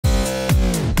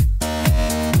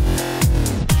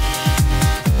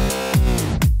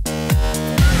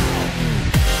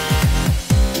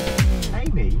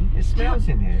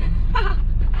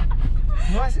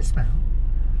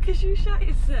Because you shot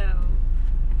yourself.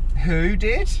 Who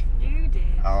did? You did.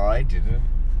 I didn't.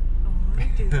 Oh, I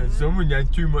didn't. Someone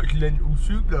had too much lentil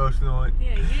soup last night.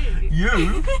 Yeah,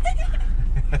 you.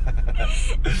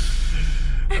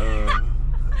 You?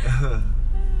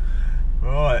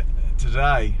 Right,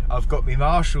 today I've got my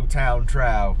Marshalltown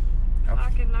trowel.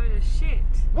 Fucking load of shit.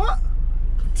 What?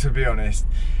 To be honest,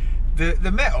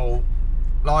 the metal,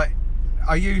 like,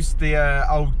 I used the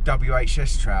old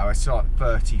WHS trowel. It's like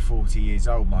 30, 40 years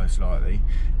old most likely,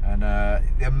 and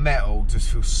the metal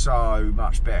just feels so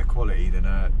much better quality than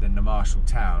the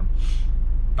Marshalltown.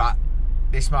 But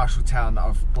this Marshalltown that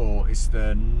I've bought is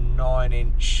the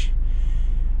 9-inch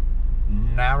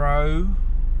narrow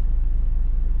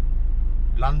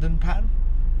London pattern,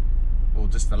 or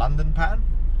just the London pattern,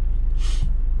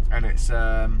 and it's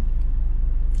a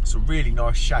really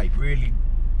nice shape, really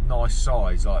nice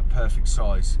size, like perfect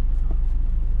size.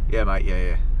 Yeah, mate.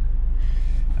 Yeah.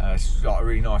 It's like a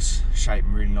really nice shape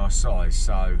and really nice size.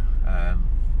 So I'm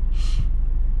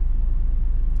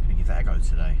gonna give that a go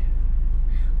today.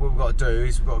 What we've got to do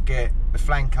is we've got to get the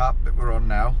flank up that we're on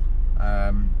now,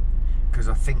 because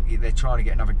I think they're trying to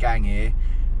get another gang here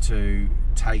to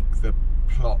take the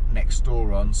plot next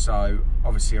door on. So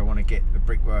obviously I want to get the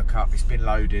brickwork up. It's been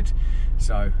loaded,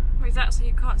 so. Wait, is that so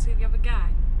you can't see the other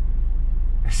gang?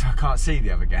 So I can't see the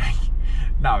other gang.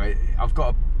 No,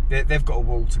 they've got a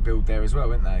wall to build there as well,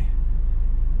 haven't they?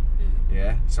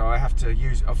 Yeah. So I have to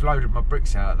use. I've loaded my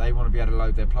bricks out. They want to be able to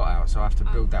load their plot out, so I have to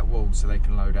build that wall so they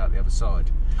can load out the other side.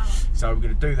 Oh. So we're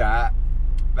going to do that.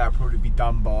 That'll probably be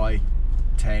done by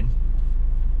 10,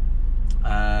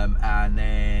 and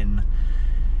then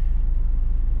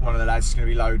one of the lads is going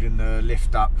to be loading the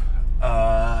lift up.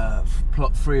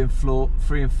 Plot 3 and 4.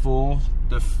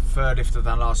 The third lift I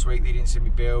done last week, they didn't see me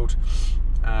build,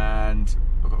 and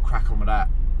I've got to crack on with that.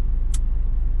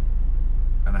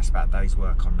 And that's about a day's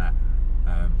work on that.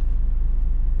 I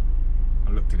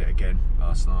looked at it again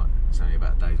last night. It's only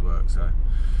about a day's work, so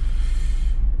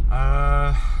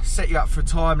set you up for a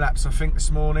time lapse, I think,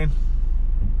 this morning.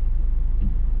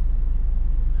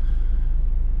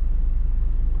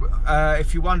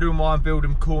 If you're wondering why I'm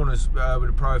building corners with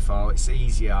a profile, it's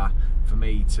easier for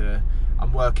me to.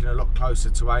 I'm working a lot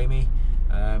closer to Amy,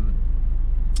 and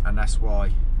that's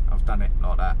why I've done it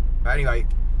like that. But anyway,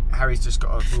 Harry's just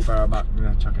got a wheelbarrow up. I'm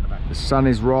going to chuck it back. The sun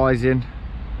is rising.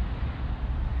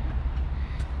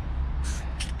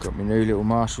 Got my new little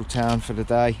Marshalltown for the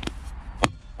day.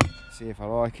 See if I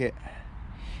like it.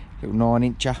 Little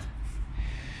 9-incher.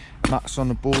 Nuts on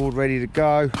the board, ready to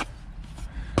go.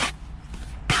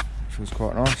 Feels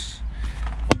quite nice.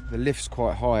 The lift's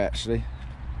quite high actually.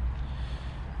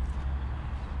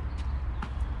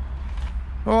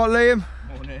 All right, Liam.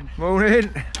 Morning.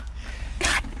 Morning.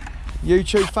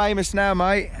 YouTube famous now,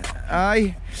 mate.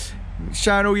 Hey,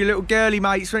 showing all your little girly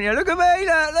mates, weren't you? Look at me,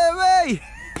 look at me.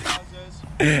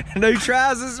 Trousers. New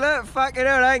trousers, look. Fucking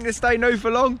hell, they ain't gonna stay new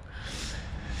for long.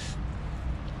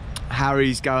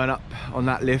 Harry's going up on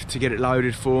that lift to get it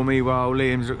loaded for me while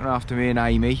Liam's looking after me and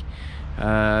Amy.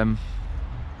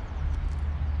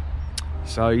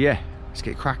 So yeah, let's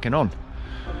get cracking on.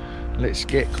 Let's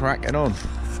get cracking on.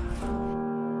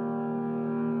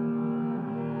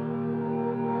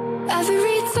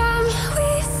 Every time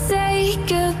we say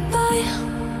goodbye,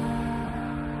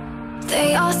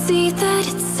 they all see that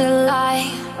it's a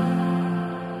lie.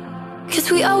 'Cause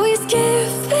we always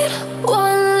give it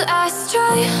one last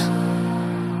try.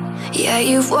 Yeah,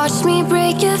 you've watched me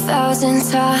break 1,000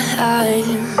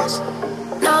 times.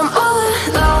 Now I'm all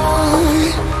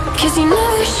alone, 'cause you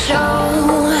never show.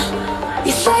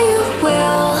 You say you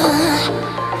will,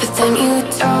 but then you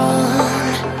don't.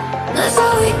 That's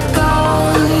how it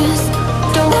goes.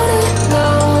 Don't wanna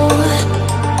know.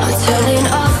 I'm turning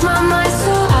off my mind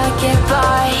so I get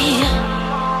by.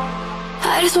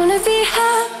 I just wanna be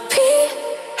happy,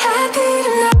 happy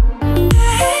tonight.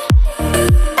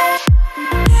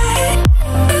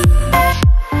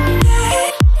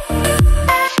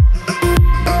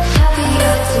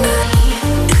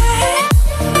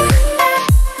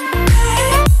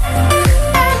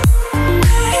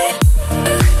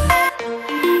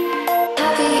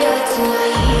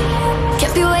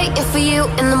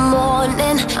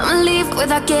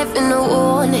 Without giving a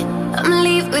warning, I'ma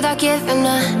leave without giving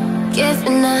a.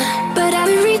 But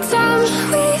every time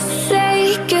we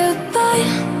say goodbye,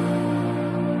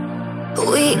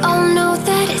 we all know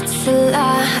that it's a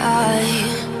lie.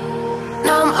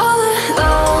 Now I'm all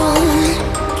alone,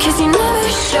 'cause you never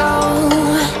show.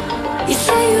 You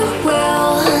say you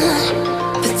will,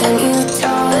 but then you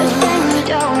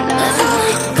don't. That's how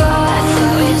it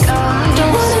goes.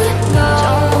 Don't wanna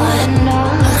know.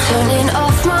 I'm turning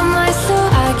off my mind so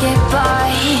I get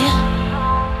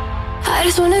I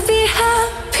just wanna be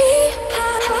happy,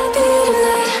 happy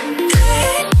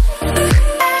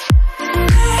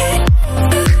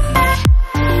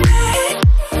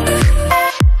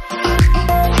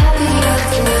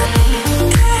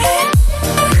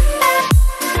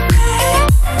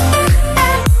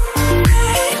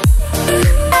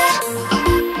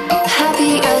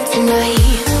tonight.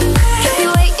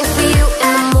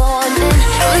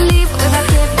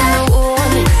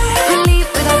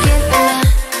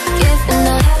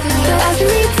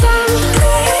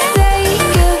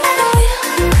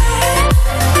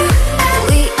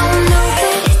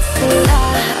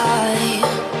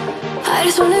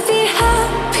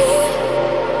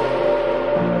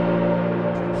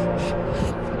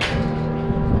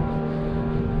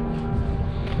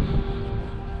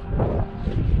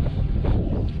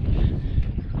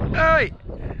 Hey!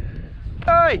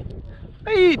 Hey!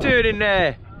 What are you doing in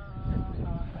there?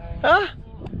 Huh?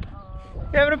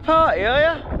 You having a party,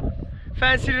 are you?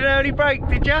 Fancied an early break,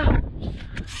 did ya?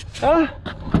 Huh?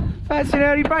 Fancied an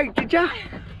early break, did ya?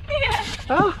 Yeah.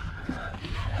 Huh?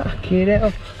 Fucking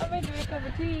hell. I made you a cup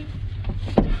of tea.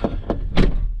 Cup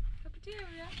of tea,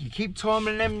 yeah. You keep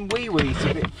timing them wee-wees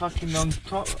a bit fucking on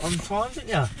time, didn't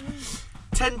ya?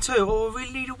 10-2, oh, I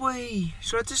really need a wee.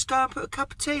 Should I just go and put a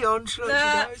cup of tea on?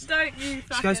 No, don't you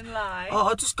fucking lie. Oh,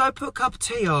 I'll just go put a cup of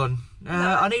tea on. No.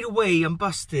 I need a wee, I'm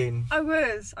busting.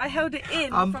 I held it in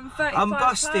from 35 I'm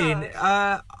busting.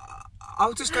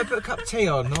 I'll just go put a cup of tea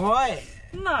on, alright?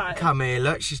 No. Come here,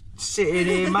 look, she's sitting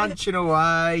here munching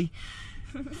away.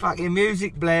 Fucking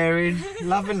music blaring,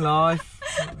 loving life.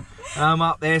 I'm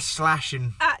up there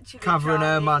slashing, Actually, covering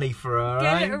Charlie, her money for her,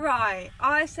 Get eh? it right.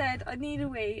 I said I need a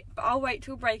wee, but I'll wait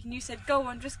till break. And you said, go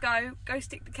on, just go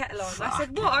stick the kettle on. I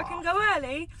said, what? I can go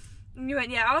early. And you went,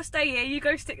 yeah, I'll stay here. You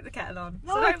go stick the kettle on.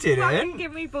 No, so I don't didn't. fucking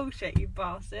give me bullshit, you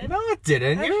bastard. No, I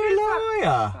didn't. No, You're a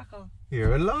liar. Fuck off.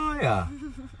 You're a liar.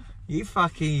 You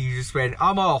just went,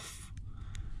 I'm off.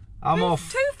 I'm off.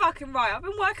 Too fucking right. I've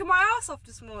been working my ass off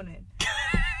this morning.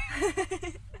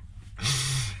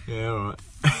 Yeah, alright.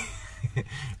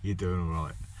 You're doing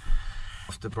alright.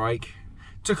 After break.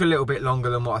 Took a little bit longer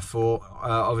than what I thought.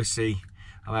 Obviously,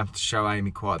 I'm having to show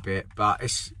Amy quite a bit, but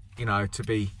it's, you know, to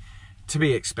be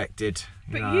expected.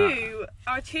 But know. you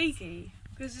are cheeky,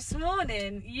 because this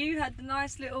morning you had the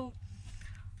nice little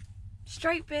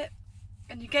straight bit,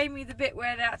 and you gave me the bit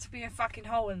where there had to be a fucking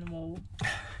hole in the wall.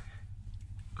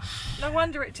 No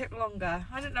wonder it took longer.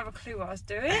 I didn't have a clue what I was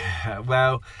doing.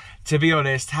 Well, to be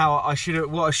honest, what I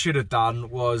should have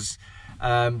done was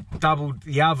doubled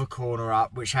the other corner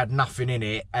up, which had nothing in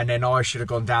it, and then I should have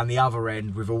gone down the other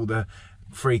end with all the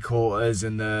 3/4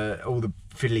 and all the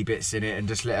fiddly bits in it, and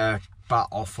just let her butt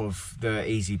off of the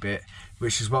easy bit,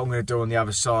 which is what I'm going to do on the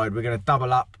other side. We're going to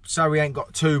double up, so we ain't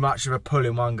got too much of a pull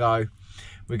in one go.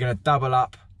 We're going to double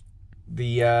up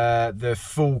the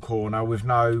full corner with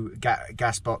no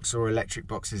gas box or electric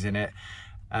boxes in it.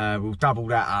 We'll double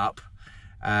that up,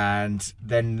 and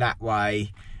then that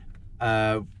way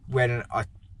when I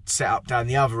set up down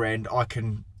the other end, I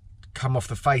can come off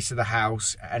the face of the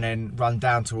house and then run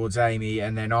down towards Amy,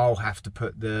 and then I'll have to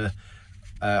put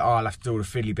I'll have to do all the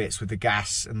fiddly bits with the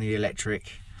gas and the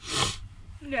electric.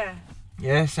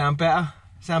 Yeah, sound better?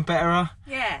 Sound better, huh?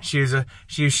 Yeah. She was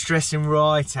stressing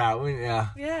right out, wasn't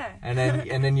you? Yeah. And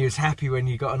then you was happy when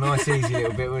you got a nice easy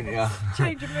little bit, weren't you?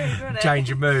 Change your mood, wasn't it? Change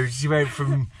your mood. She went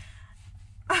from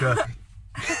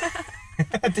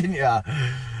didn't you?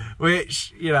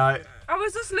 Which, you know, I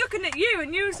was just looking at you,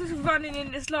 and you was just running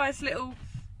in this nice little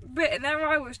bit, and there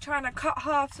I was trying to cut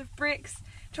halves of bricks,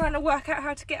 trying to work out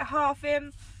how to get a half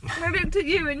in. And I looked at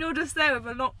you, and you're just there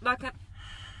with a like a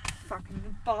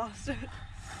fucking bastard.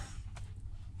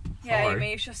 Yeah, Sorry.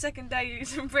 Amy, it's your second day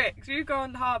using bricks. You go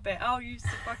on the hard bit, I'll use the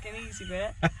fucking easy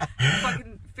bit.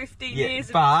 Fucking 15 years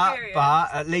of experience.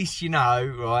 But at least you know,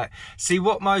 right? See,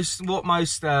 what most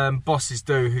bosses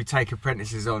do who take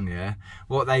apprentices on, yeah,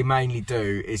 what they mainly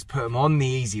do is put them on the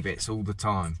easy bits all the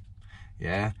time,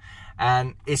 yeah?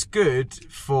 And it's good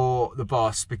for the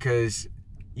boss because,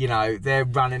 you know, they're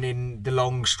running in the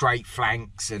long straight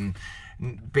flanks and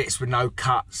bits with no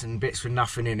cuts and bits with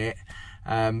nothing in it.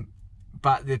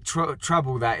 But the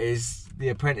trouble that is, the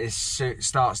apprentice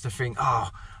starts to think, oh,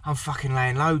 I'm fucking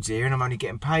laying loads here and I'm only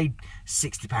getting paid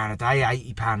 £60 a day,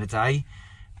 £80 a day.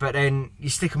 But then you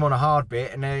stick them on a hard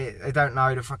bit and they don't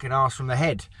know the fucking arse from the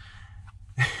head.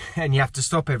 And you have to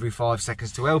stop every 5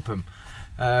 seconds to help them.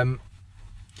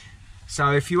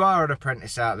 So if you are an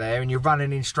apprentice out there and you're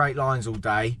running in straight lines all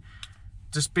day,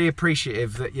 just be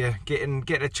appreciative that you're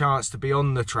get a chance to be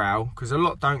on the trail, because a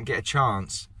lot don't get a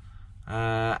chance.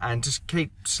 And just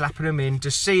keep slapping them in.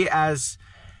 Just see it as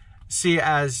see it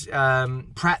as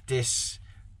practice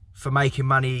for making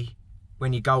money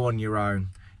when you go on your own.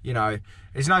 You know,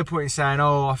 there's no point in saying,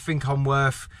 oh, I think I'm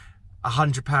worth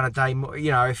 £100 a day more.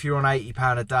 You know, if you're on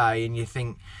 £80 a day and you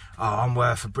think, oh, I'm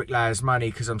worth a bricklayer's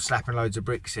money because I'm slapping loads of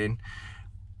bricks in.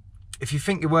 If you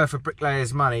think you're worth a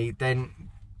bricklayer's money, then,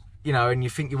 you know, and you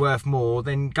think you're worth more,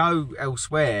 then go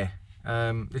elsewhere.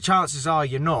 The chances are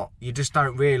you're not. You just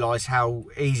don't realise how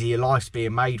easy your life's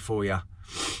being made for you.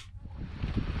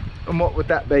 And what would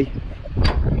that be?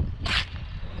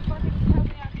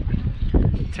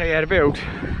 Tell you how to build.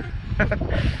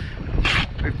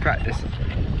 With practice.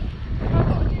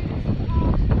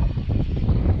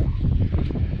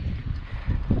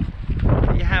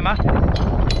 Your hammer.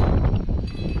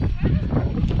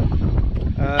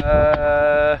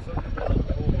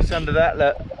 It's under that,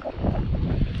 look.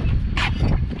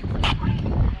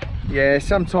 Yeah,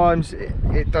 sometimes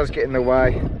it does get in the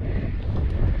way.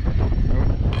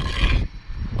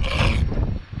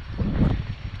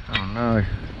 Oh no.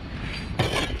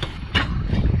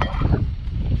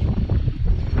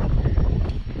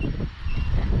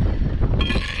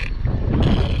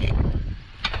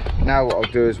 Now what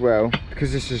I'll do as well,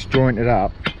 because this is jointed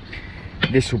up,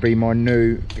 this will be my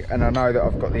new, and I know that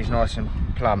I've got these nice and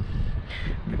plumb.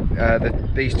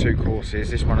 These two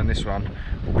courses, this one and this one,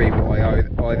 will be what I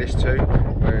eye this to,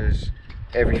 whereas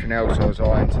everything else I was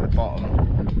eyeing to the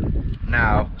bottom.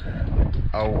 Now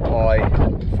I'll eye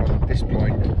from this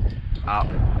point up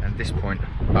and this point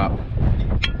up.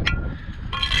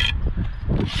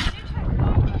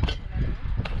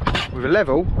 With a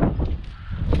level?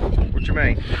 What do you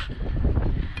mean?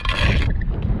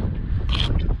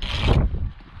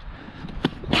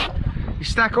 You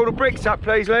stack all the bricks up,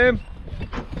 please, Liam.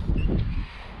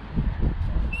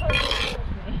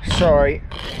 Sorry.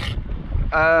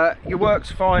 Your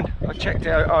work's fine. I checked it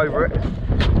over it.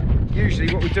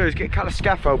 Usually what we do is get a couple of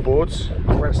scaffold boards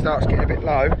when it starts getting a bit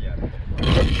low.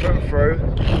 Put them through.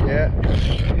 Yeah.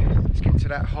 Let's get to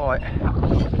that height.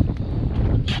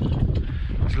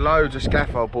 There's loads of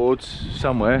scaffold boards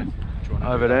somewhere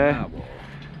over there.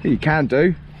 You can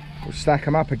do. We'll stack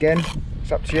them up again.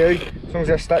 It's up to you. As long as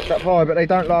they're stacked up high, but they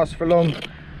don't last for long.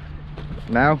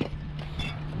 Now,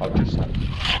 I'll just.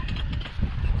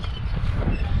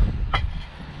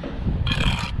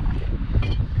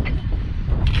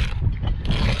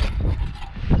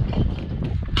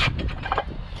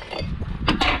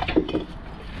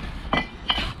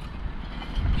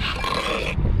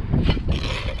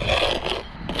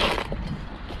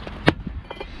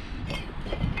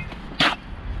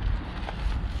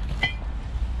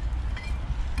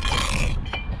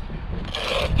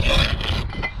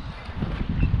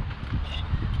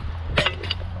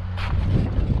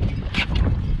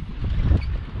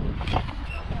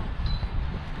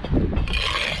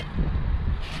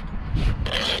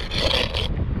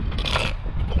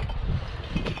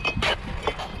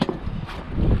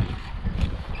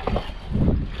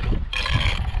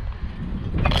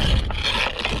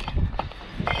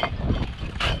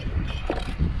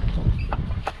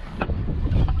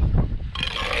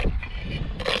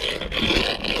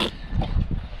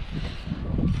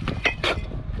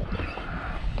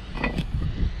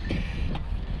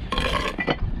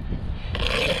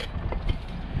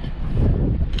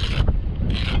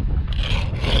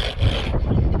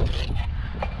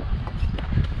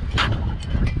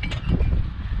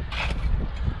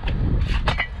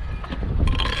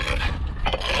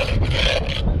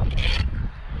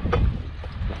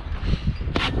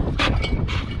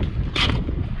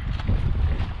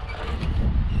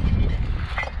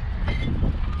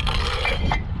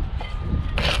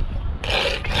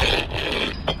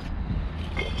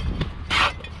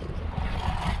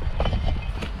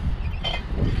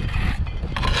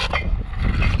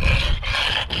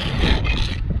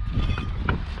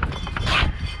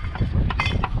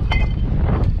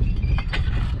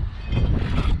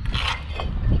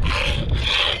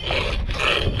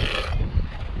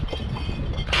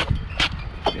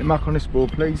 Muck on this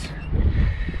board, please.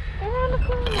 Around the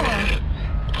corner.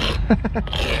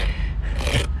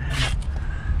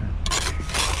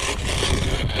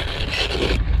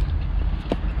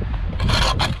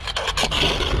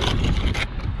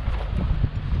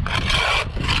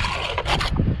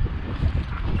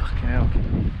 Fucking hell.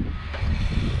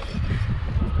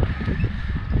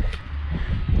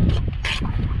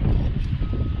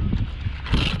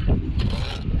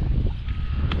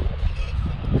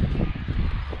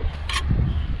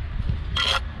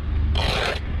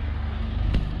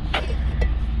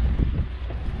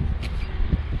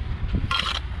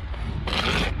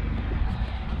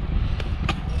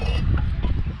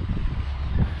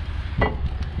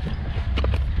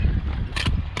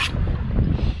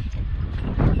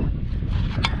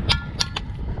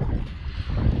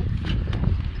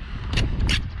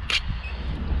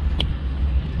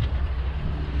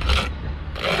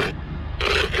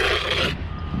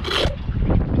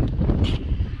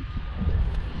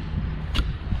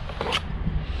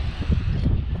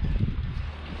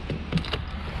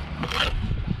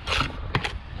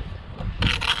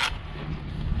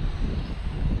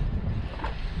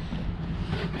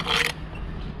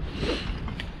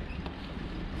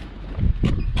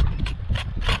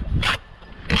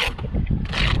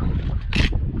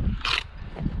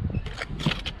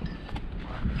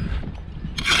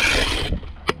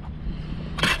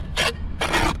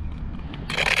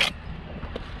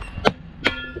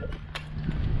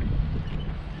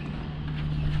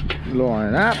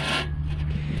 line up.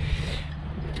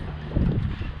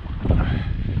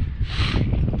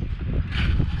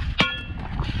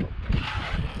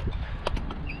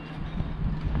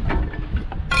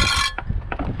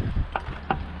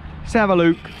 Let's have a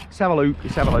look, let's have a look,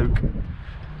 let's have a look.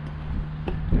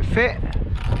 Fit?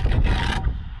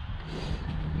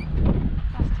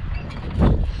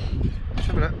 Let's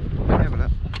have a look, let me have a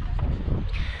look.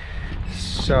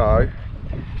 So,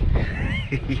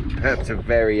 that's a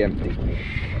very empty.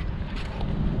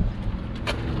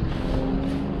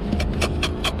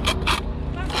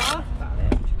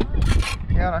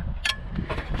 Yeah, I know.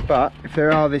 But if they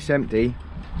are this empty,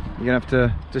 you're gonna have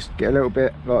to just get a little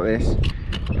bit like this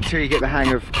until you get the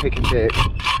hang of pick and dip.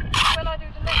 When I do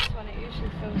the next one, it usually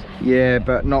fills in. Yeah,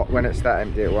 but not when it's that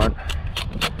empty, it won't.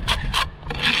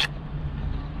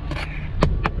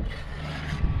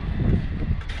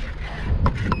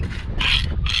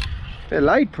 They're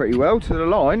laid pretty well to the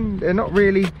line. They're not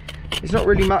really, it's not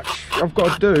really much I've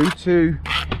got to do to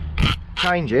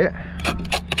change it.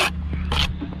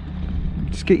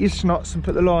 Just get your snots and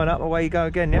put the line up, away you go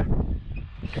again, yeah?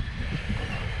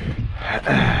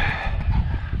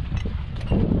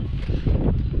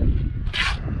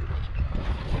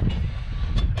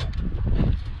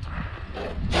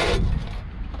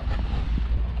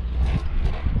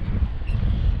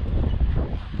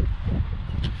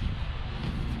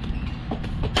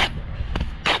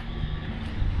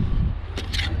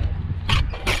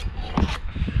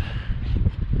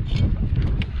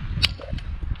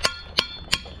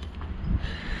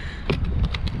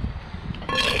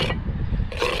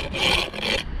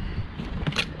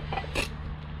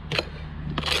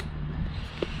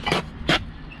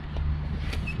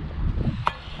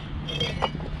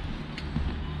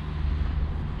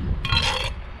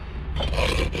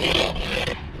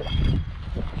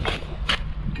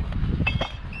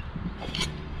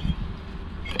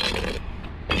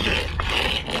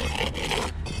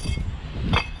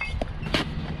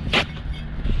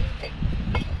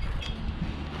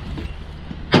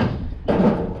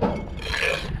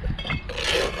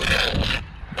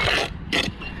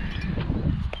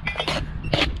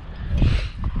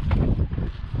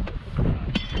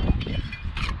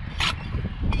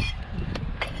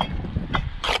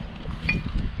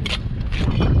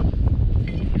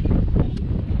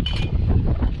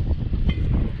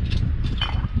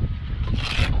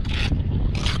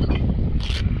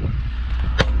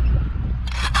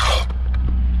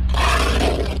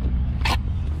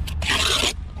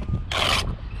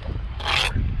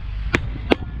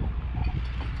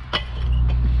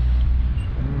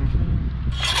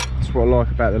 What I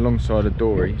like about the long side of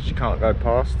dory is you can't go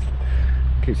past.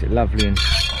 Keeps it lovely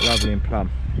and plumb.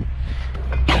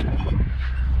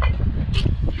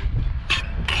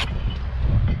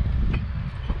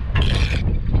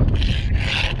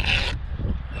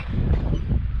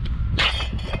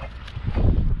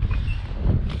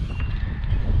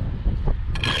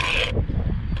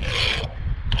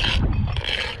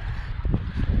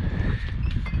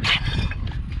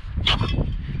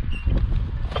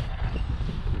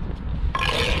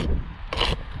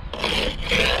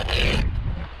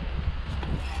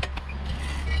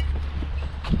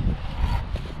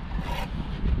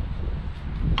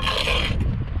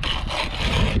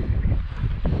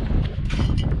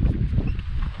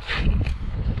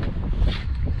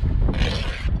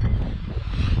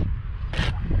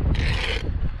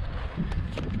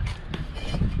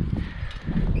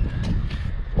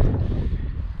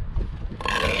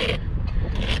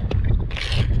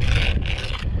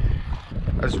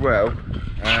 As well,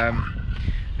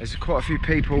 there's quite a few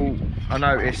people I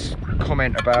notice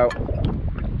comment about,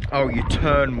 oh, you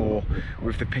turn more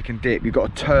with the pick and dip, you've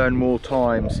got to turn more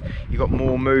times, you've got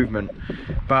more movement.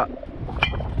 But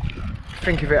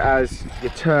think of it as you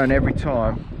turn every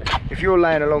time. If you're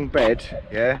laying along bed,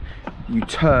 yeah, you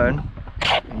turn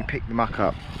and you pick the muck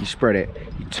up, you spread it,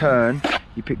 you turn,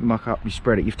 you pick the muck up, you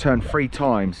spread it. You've turned 3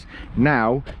 times.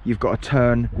 Now you've got to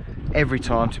turn every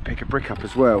time to pick a brick up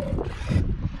as well.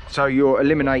 So you're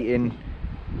eliminating,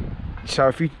 so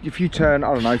if you turn,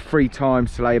 I don't know, 3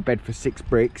 times to lay a bed for 6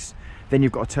 bricks, then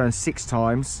you've got to turn 6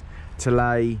 times to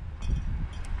lay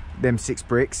them 6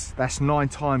 bricks. That's 9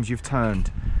 times you've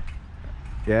turned.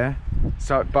 Yeah,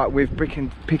 so but with pick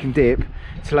and dip,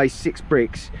 to lay 6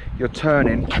 bricks, you're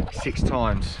turning 6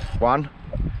 times. 1,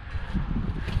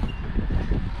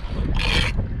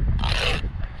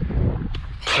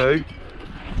 2,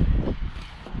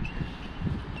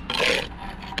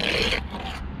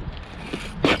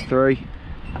 3,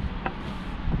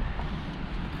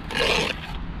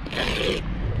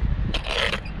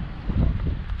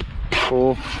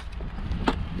 4,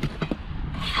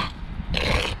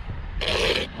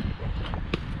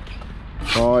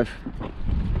 5.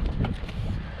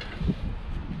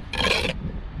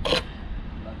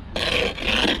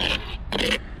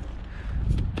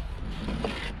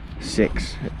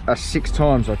 6. That's 6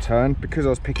 times I turned because I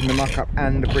was picking the muck up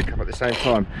and the brick up at the same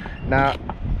time. Now,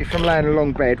 if I'm laying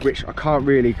along bed, which I can't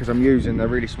really because I'm using the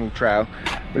really small trowel,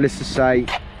 but let's just say,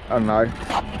 I don't know,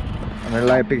 I'm going to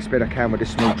lay a big bed I can with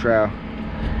this small trowel.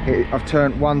 I've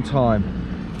turned 1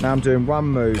 time. Now I'm doing 1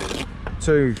 move,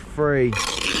 2, 3,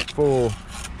 4,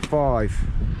 5,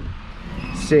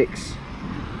 6,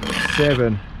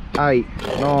 7, 8,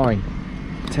 9,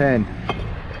 10.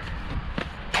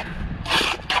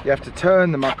 You have to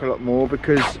turn the muck a lot more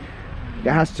because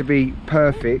it has to be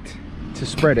perfect to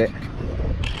spread it.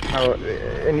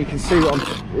 And you can see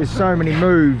there's so many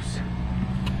moves.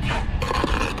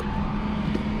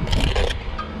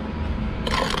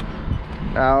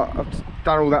 Now I've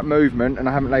done all that movement and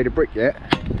I haven't laid a brick yet.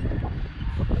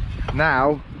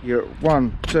 Now you're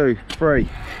 1, 2, 3.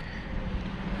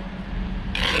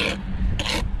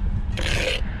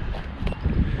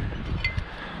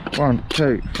 One,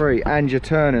 2, 3, and you're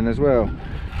turning as well.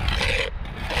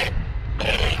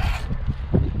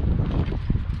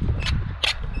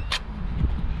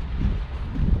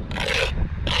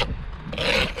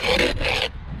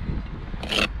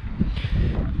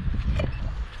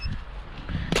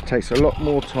 It takes a lot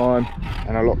more time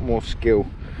and a lot more skill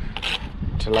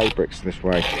to lay bricks this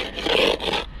way.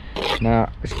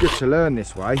 Now, it's good to learn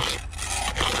this way,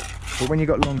 but when you've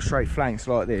got long straight flanks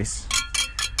like this,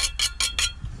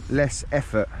 less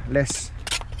effort, less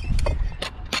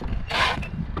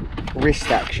wrist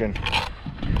action,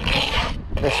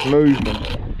 less movement.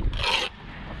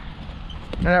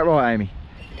 Isn't that right, Amy?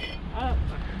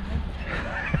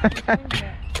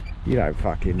 You don't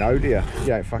fucking know, do you? You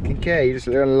don't fucking care. You just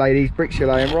want to lay these bricks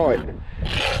you're laying right.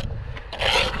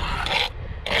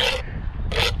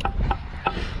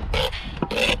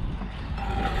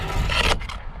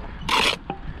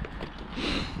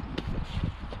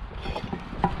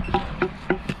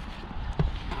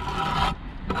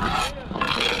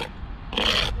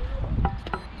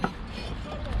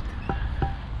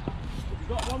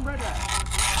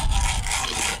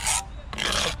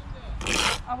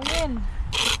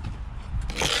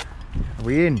 Are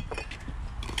we in?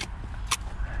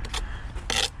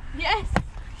 Yes.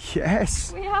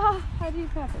 Yes. We are. How do you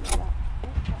perp it like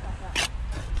that?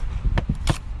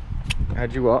 How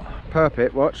do you what? Perp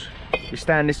it, watch. You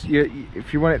stand this,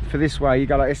 if you want it for this way, you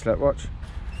go like this, look, watch.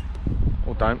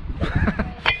 Or don't.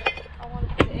 I want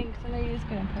to put it in because I know you're just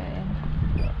going to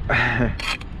put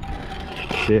it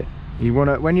in. Shit. You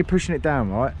want to, when you're pushing it down,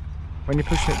 right? When you're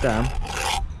pushing it down,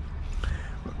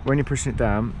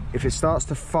 if it starts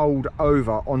to fold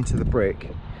over onto the brick,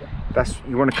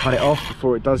 you want to cut it off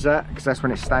before it does that, because that's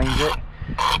when it stains it.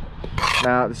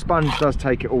 Now the sponge does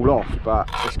take it all off, but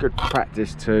it's good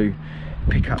practice to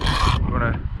pick up. You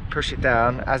want to push it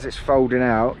down as it's folding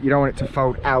out. You don't want it to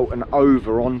fold out and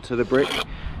over onto the brick,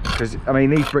 because I mean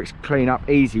these bricks clean up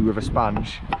easy with a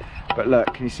sponge. But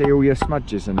look, can you see all your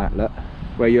smudges and that, look,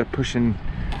 where you're pushing?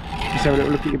 Let's have a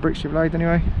little look at your bricks you've laid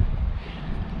anyway.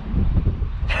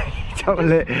 Don't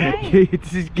let you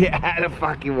just get out of the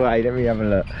fucking way. Let me have a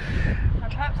look.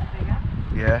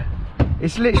 Yeah,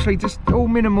 it's literally just all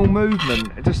minimal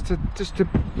movement, just to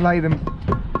lay them.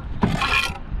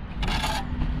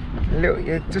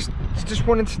 You just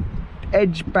wanting to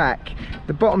edge back.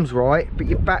 The bottom's right, but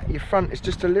your front is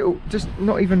just a little, just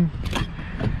not even.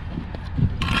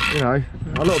 You know,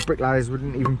 a lot of bricklayers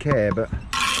wouldn't even care, but.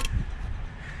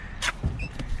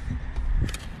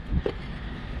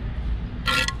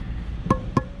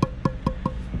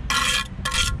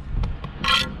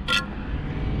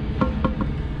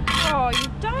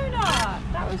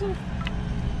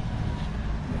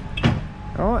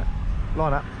 Alright,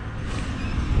 line up.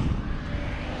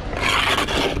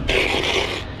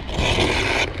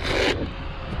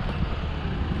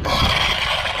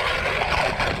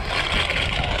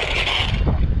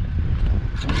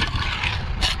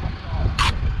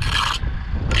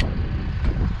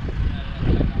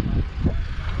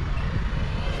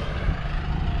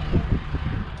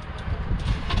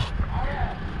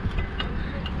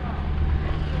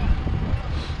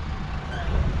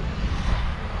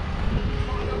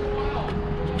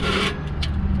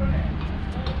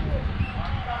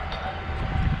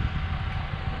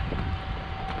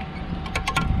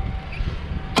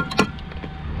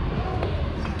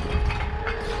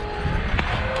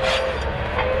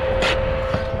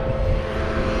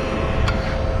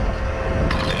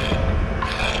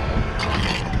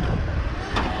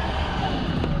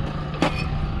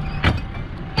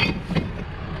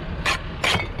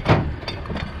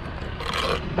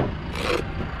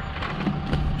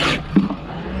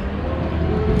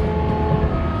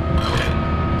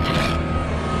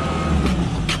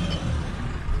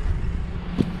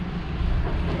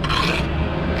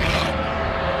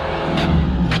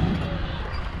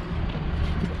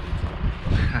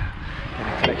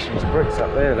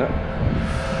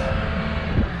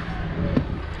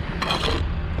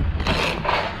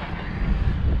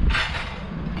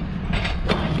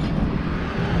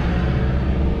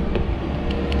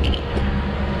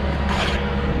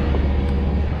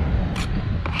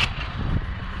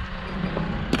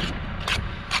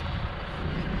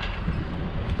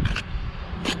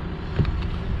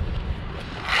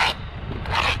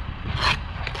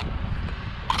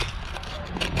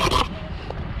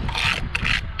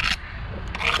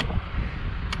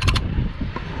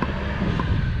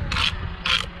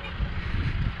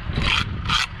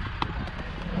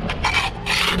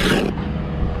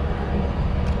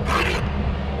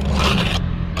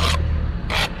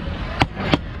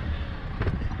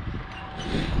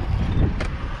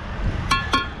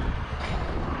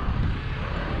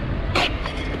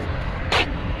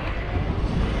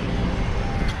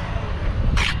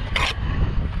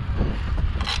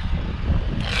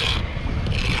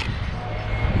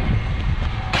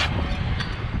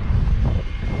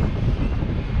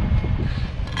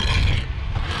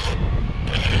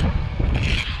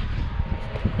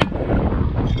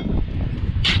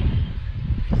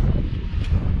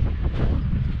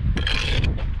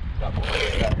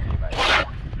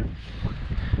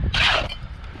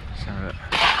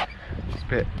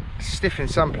 bit stiff in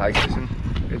some places and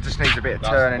it just needs a bit of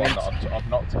turning. That's the one that I've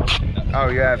not touched. Oh,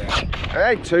 you have? Yeah.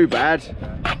 It ain't too bad.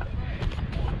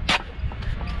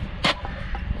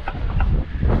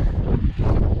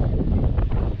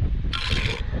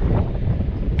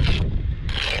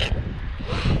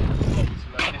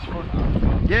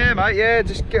 Yeah, mate, yeah,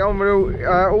 just get on with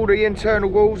all the internal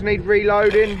walls need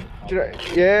reloading.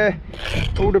 Yeah,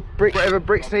 all the whatever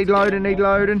bricks need loading,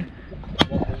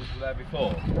 What walls were there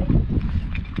before?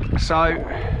 So,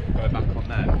 go back on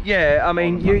there. Yeah, I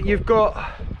mean, you've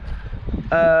got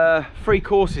 3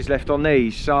 courses left on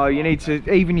these, so you need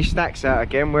to even your stacks out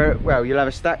again. Well, you'll have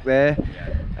a stack there,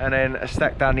 and then a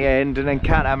stack down the end, and then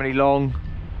count how many long,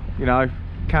 you know,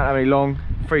 count how many long,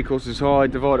 3 courses high,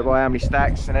 divide it by how many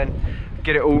stacks, and then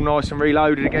get it all nice and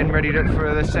reloaded again, ready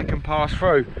for the second pass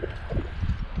through.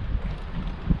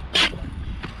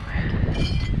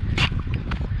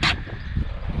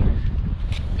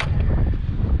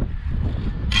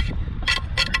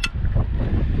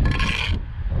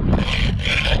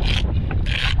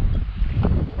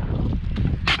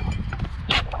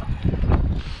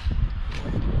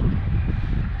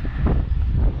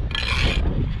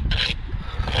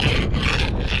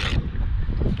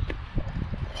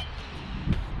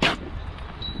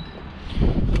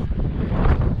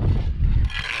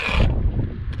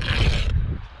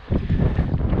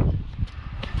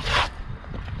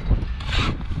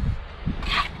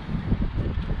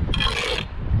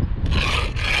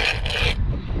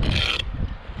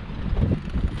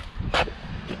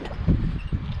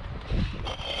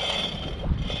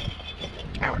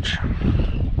 Ouch.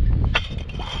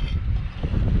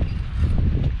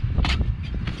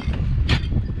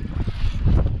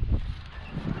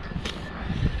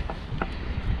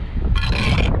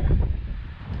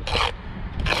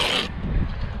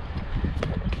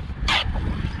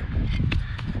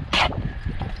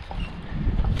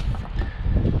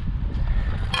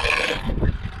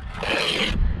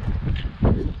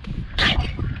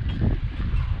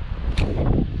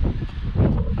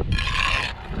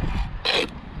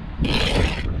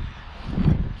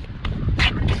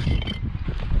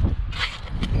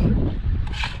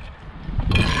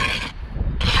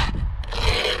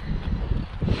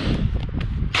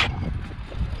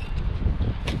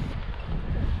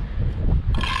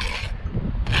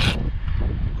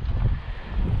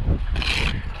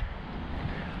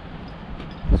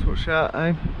 Switch out,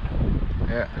 eh?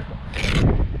 Yeah.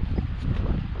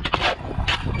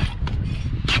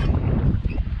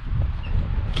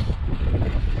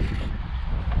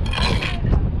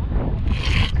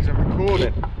 Because I'm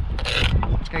recording.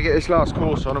 Just gonna get this last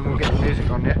course on and we'll get the music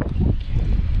on, yeah?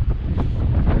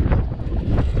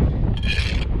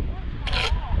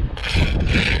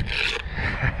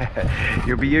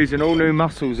 You'll be using all new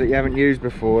muscles that you haven't used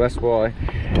before, that's why.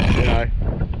 You know,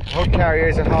 hod carrier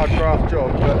is a hard craft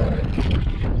job, but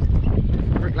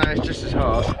bricklaying is just as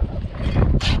hard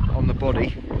on the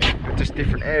body, but just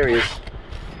different areas.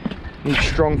 You need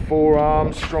strong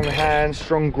forearms, strong hands,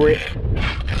 strong grip,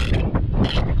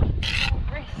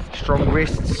 strong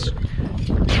wrists,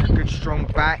 good strong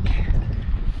back,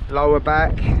 lower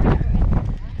back.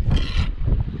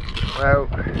 Well,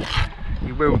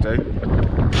 you will do.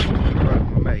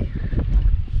 Working with me.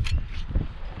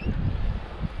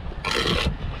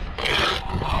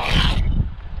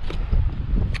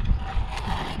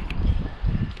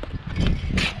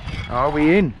 Are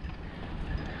we in?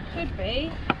 Should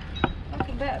be.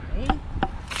 Fucking better be.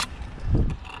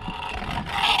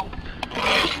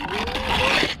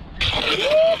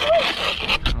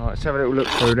 Alright, let's have a little look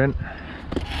through then.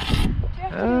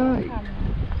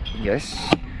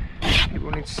 Yes.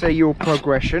 People need to see your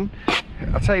progression.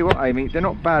 I'll tell you what, Amy, they're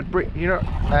not bad brick. You're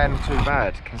not laying too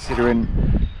bad considering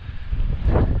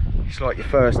it's like your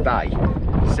first day,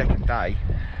 second day.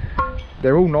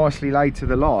 They're all nicely laid to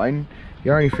the line.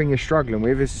 The only thing you're struggling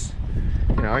with is,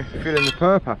 you know, filling the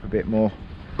perp up a bit more.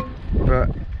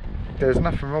 But there's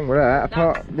nothing wrong with that.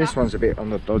 Apart, this one's a bit on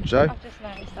the dodge though. I've just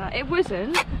noticed that. It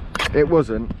wasn't. It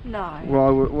wasn't? No.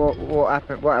 Well, what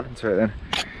happened? What happened to it then?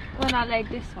 When I laid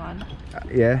this one.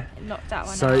 Yeah. It knocked that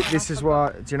one out. So this is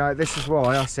why, do you know, this is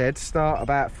why I said start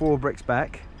about 4 bricks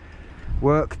back.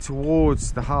 Work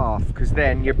towards the half, because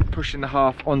then you're pushing the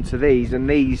half onto these and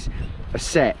these are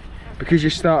set. Because you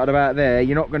started about there,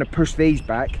 you're not going to push these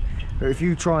back, but if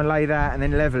you try and lay that and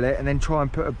then level it and then try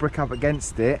and put a brick up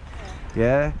against it,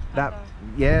 yeah, that,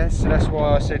 yeah, so that's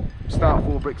why I said start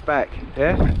 4 bricks back,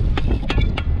 yeah?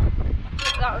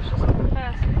 That was just the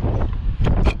first one.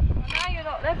 Well, now you're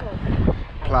not level.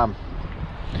 Plum.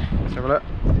 Let's have a look.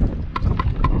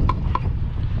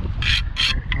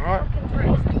 Alright.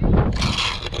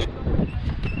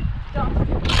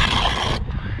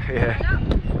 Yeah.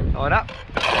 Line up.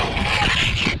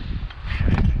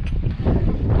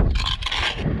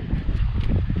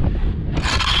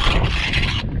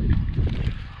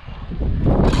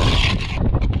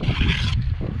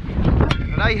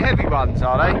 Are they heavy ones,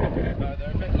 are they? No,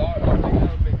 they're a bit lighter. I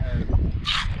think they're a bit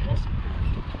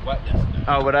wet yesterday.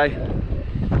 Oh, were they?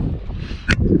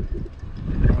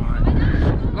 Right.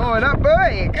 Line up,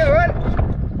 boy. Go on.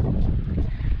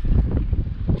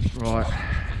 Right.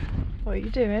 What are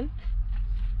you doing?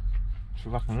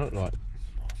 What's I can look like?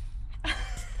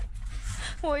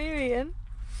 What are you eating?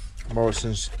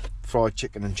 Morrison's fried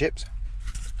chicken and chips.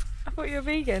 I thought you were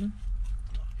vegan.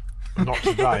 Not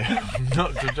today.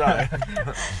 Not today.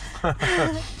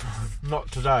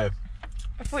 Not today.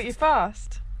 I thought you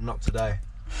fast. Not today.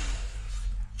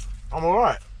 I'm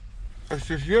alright. It's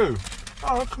just you.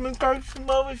 Oh, come and go to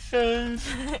Morrison's.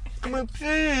 Come on,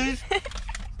 please.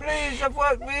 Please, I've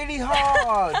worked really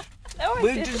hard. No, I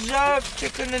We didn't. deserve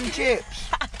chicken and chips.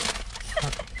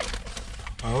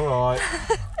 Alright.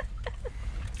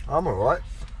 I'm alright.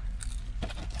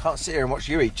 Can't sit here and watch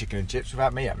you eat chicken and chips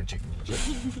without me having chicken and chips.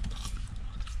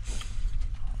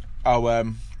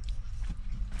 Oh,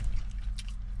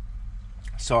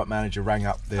 site manager rang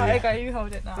up the... There you go, you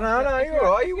hold it now. No, If you're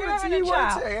alright. You if wanted to, having a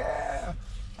chat. yeah.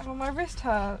 Oh, my wrist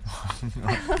hurts.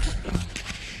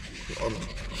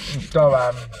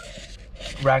 So,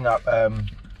 rang up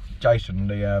Jason,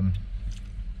 the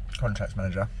contracts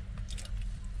manager.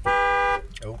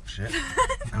 Oh shit!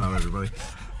 Hello everybody.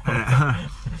 And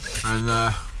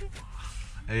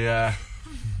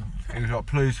he was like,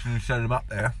 "Please, can you send him up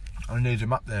there? I need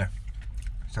him up there."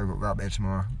 So we've got to go up there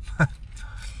tomorrow.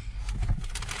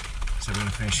 So we're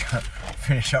gonna finish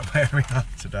up where we are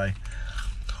today.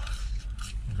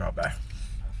 We'll go up there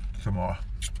tomorrow.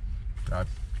 So,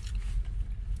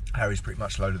 Harry's pretty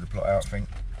much loaded the plot out, I think.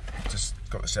 Just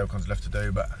got the cell cons left to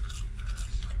do, but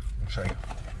we'll see.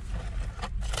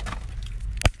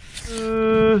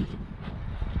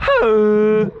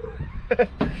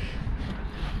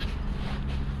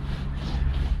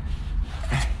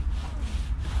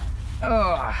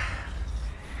 Oh,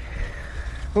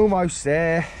 almost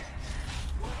there.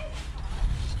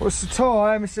 What's the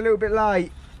time? It's a little bit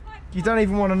late. You don't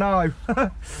even want to know.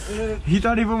 You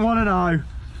don't even want to know.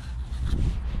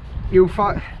 You'll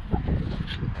fuck.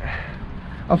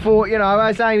 I thought, you know,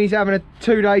 as Amy's having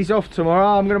 2 days off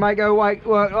tomorrow, I'm going to make her work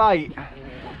late.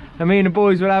 And me and the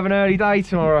boys will have an early day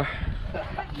tomorrow.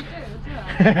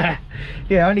 Yeah,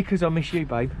 only because I miss you,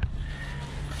 babe.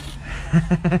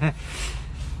 Come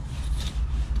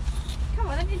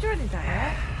on, let me join you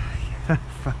there.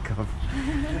 Fuck off.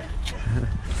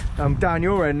 I'm down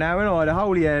your end now, ain't I? The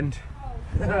holy end.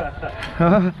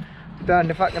 Down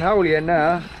the fucking holy end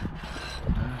now.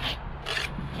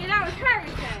 Yeah, that was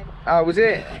Harry's head. Oh, was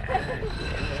it?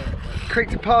 Quick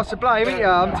to pass the blame, ain't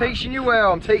ya? I'm teaching you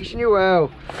well, I'm teaching you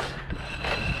well.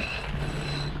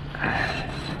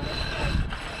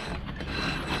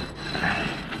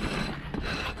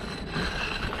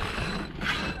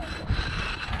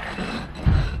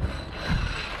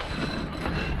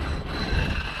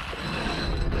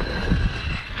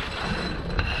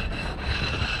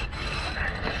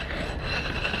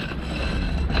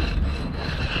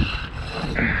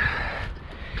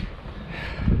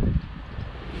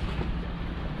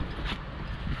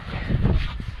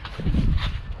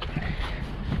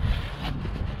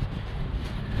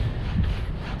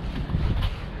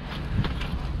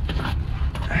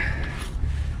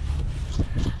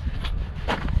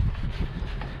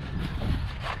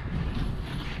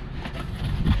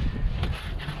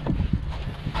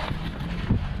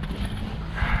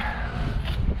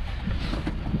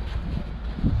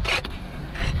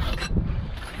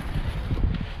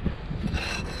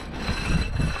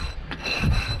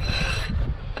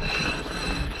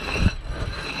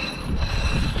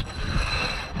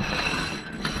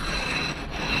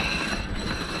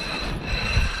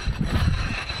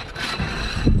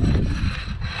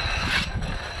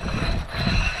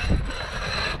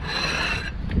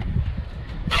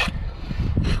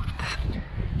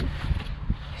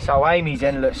 So Amy's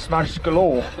in, look, smudged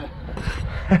galore.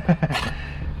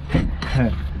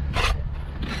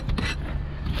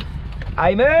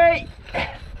 Amy!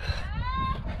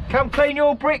 Come clean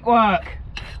your brickwork.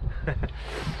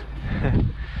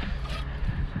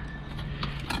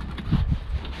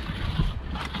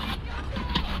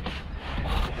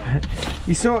 Are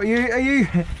you sorting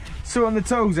the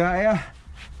tools out here?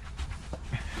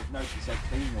 No, she said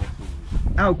clean your tools.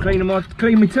 Oh, clean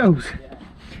my tools. Yeah.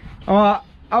 Alright,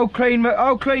 I'll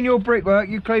clean your brickwork,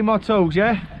 you clean my tools,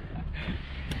 yeah?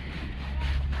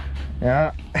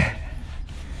 Yeah.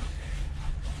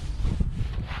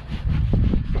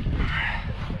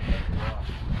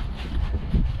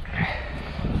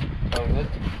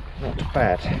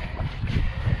 Not bad.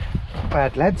 Not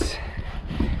bad, lads.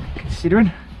 Considering.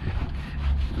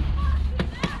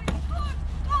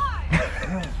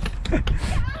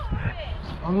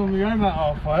 I'm on my own at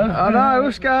halfway. I know,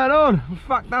 what's going on? We're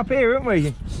fucked up here, aren't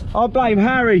we? I blame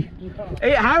Harry.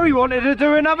 Harry wanted to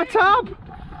do another tub.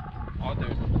 I'll do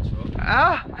another tub.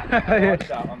 Ah? Like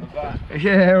that on the back.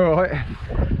 Yeah, alright.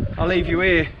 I'll leave you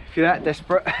here if you're that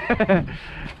desperate.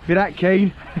 If you're that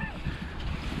keen.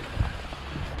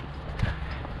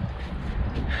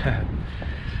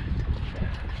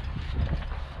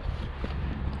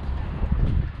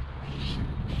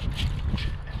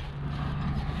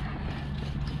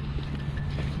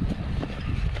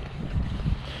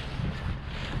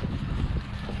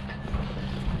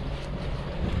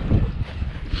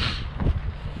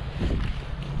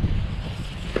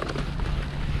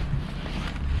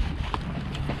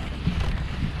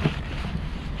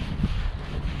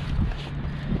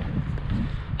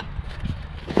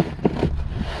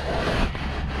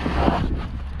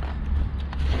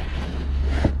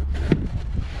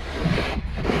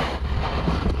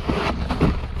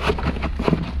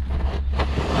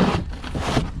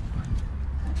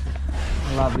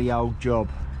 Lovely old job.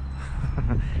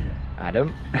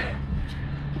 Adam.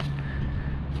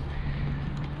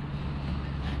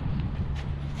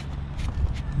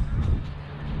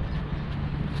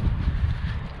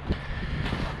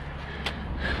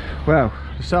 Well,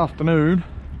 this afternoon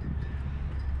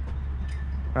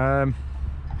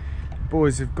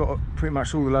boys have got pretty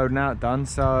much all the loading out done,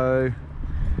 so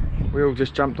we all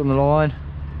just jumped on the line.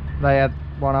 They had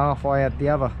one half, I had the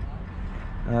other.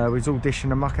 We was all dishing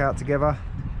the muck out together,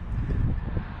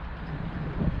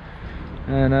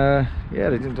 and yeah,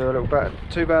 they didn't do a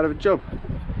too bad of a job.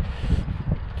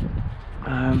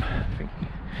 I think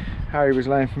Harry was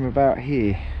laying from about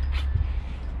here.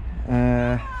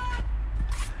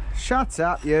 Shut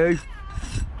up, you.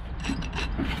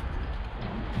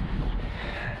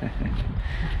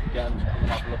 Get them to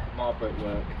have a look at my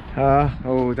brickwork.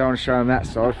 Oh, don't want to show them that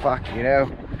side, fuck, you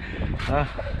know.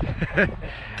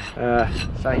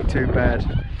 This ain't too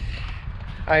bad.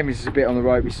 Amy's is a bit on the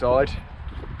ropey side.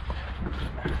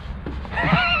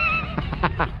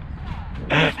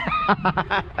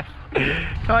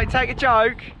 Can't you take a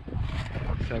joke?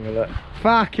 Let's have a look.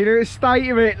 Fucking look at the state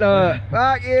of it, look.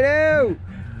 Fuck you know.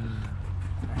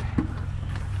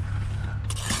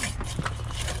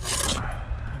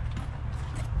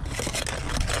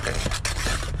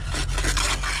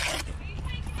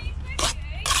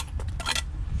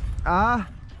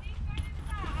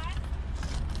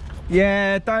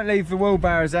 Yeah, don't leave the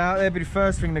wheelbarrows out, they'll be the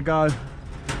first thing to go.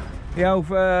 The old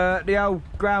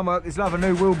groundworkers love a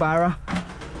new wheelbarrow.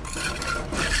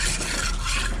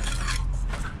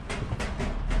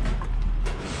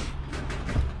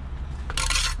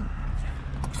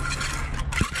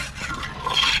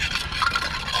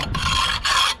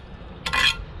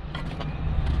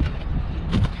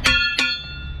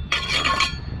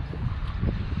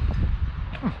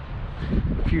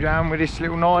 A few down with this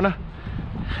little niner.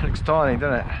 Looks tiny,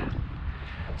 doesn't it?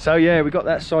 So yeah, we got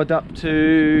that side up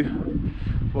to,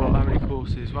 what, how many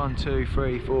courses? 1, 2,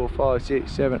 3, 4, 5,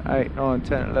 6, 7, 8, 9,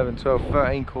 10, 11, 12,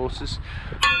 13 courses.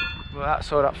 Well, that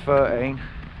side up 13.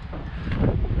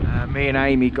 Me and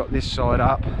Amy got this side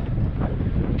up.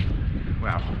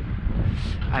 Well,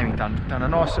 Amy done a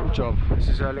nice little job. This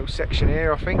is her little section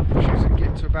here, I think. She was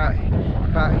getting to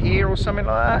about here or something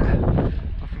like that.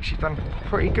 I think she's done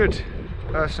pretty good,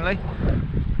 personally.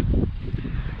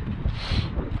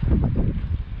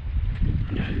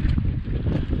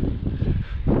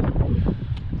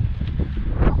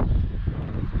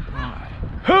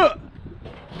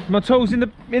 My tools in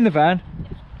the van.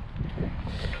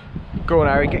 Go on,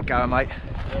 Harry, get going, mate.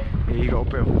 Yeah, you got a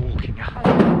bit of walking.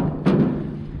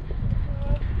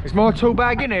 Is my tool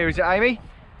bag in here? Is it, Amy?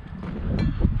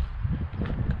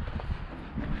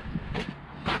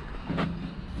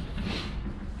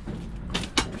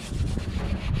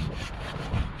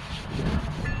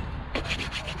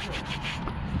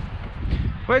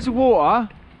 Where's the water?